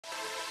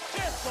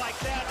just like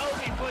that,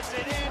 Obi puts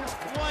it in.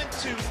 1,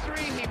 2,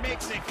 3. He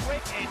makes it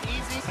quick and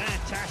easy.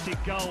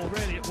 Fantastic goal,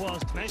 really it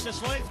was. Managed to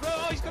slide through.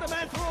 Oh, he's got a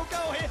man through a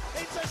goal here.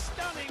 It's a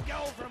stunning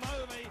goal from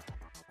Obi.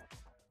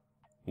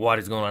 What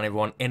is going on,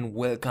 everyone, and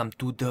welcome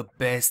to the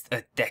best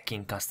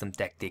attacking custom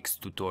tactics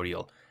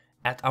tutorial.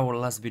 At our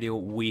last video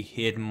we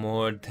hit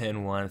more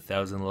than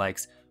 1000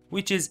 likes,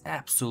 which is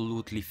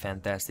absolutely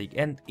fantastic,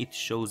 and it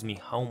shows me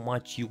how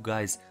much you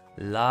guys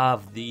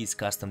love these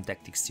custom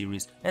tactics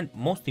series, and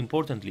most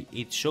importantly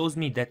it shows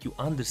me that you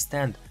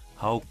understand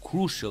how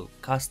crucial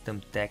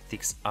custom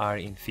tactics are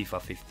in FIFA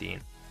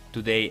 15.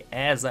 Today,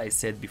 as I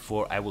said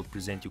before, I will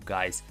present you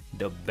guys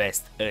the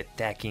best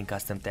attacking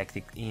custom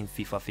tactic in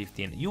FIFA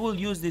 15. You will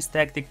use this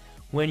tactic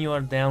when you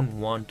are down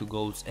 1-2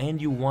 goals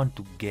and you want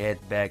to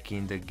get back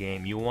in the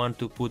game. You want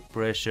to put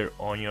pressure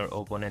on your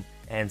opponent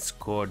and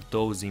score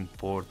those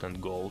important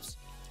goals.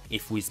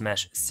 If we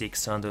smash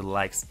 600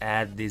 likes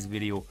at this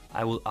video,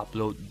 I will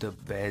upload the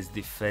best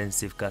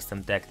defensive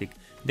custom tactic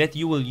that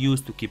you will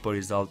use to keep a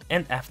result,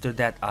 and after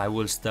that I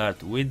will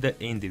start with the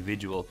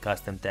individual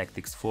custom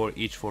tactics for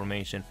each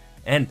formation,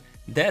 and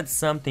that's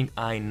something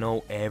I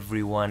know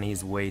everyone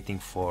is waiting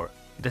for.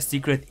 The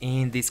secret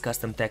in this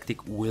custom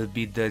tactic will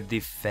be the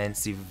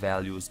defensive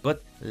values,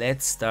 but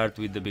let's start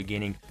with the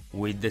beginning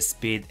with the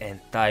speed and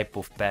type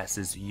of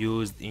passes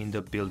used in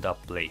the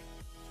build-up play.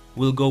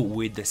 We'll go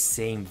with the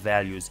same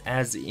values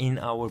as in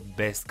our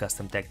best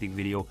custom tactic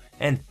video,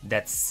 and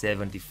that's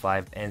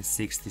 75 and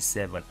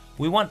 67.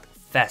 We want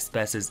fast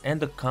passes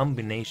and a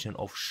combination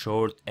of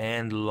short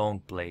and long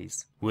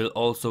plays. We'll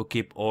also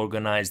keep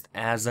organized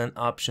as an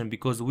option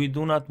because we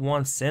do not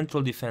want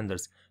central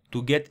defenders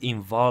to get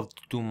involved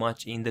too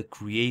much in the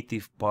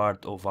creative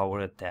part of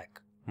our attack.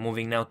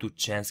 Moving now to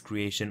chance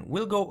creation,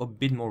 we'll go a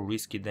bit more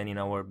risky than in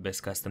our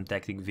best custom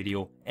tactic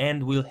video,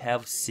 and we'll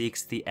have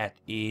 60 at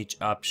each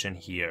option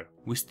here.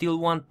 We still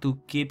want to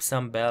keep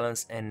some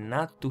balance and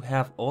not to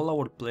have all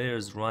our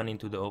players run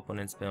into the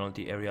opponent's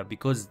penalty area,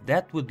 because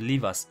that would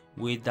leave us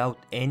without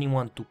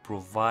anyone to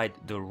provide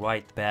the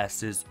right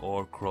passes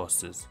or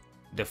crosses.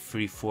 The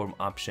freeform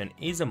option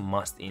is a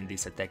must in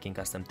this attacking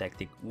custom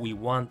tactic. We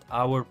want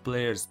our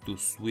players to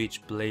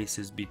switch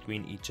places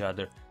between each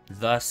other,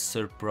 thus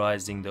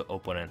surprising the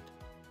opponent.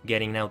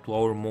 Getting now to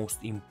our most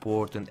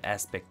important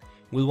aspect,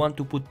 we'll want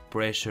to put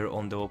pressure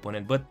on the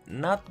opponent but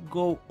not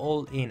go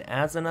all in,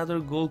 as another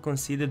goal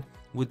conceded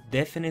would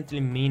definitely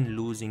mean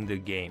losing the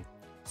game.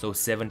 So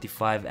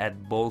 75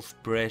 at both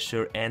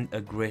pressure and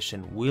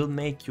aggression will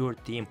make your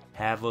team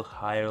have a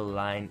higher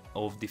line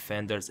of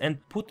defenders and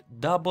put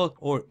double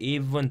or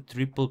even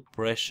triple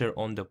pressure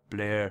on the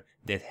player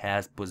that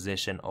has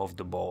possession of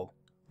the ball.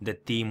 The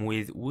team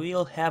width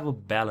will have a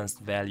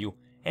balanced value,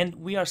 and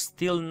we are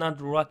still not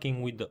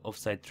rocking with the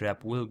offside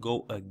trap. We'll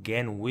go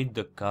again with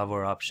the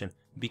cover option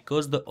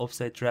because the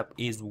offside trap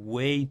is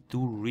way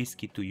too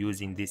risky to use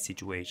in this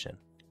situation.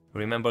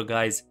 Remember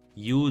guys,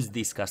 use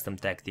this custom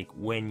tactic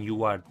when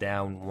you are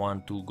down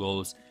 1-2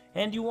 goals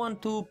and you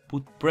want to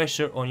put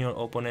pressure on your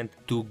opponent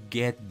to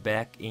get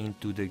back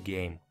into the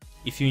game.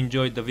 If you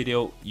enjoyed the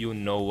video, you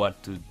know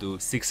what to do.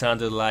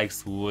 600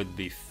 likes would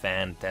be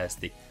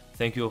fantastic.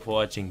 Thank you for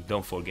watching.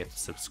 Don't forget to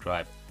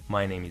subscribe.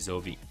 My name is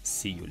Ovi.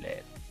 See you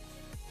later.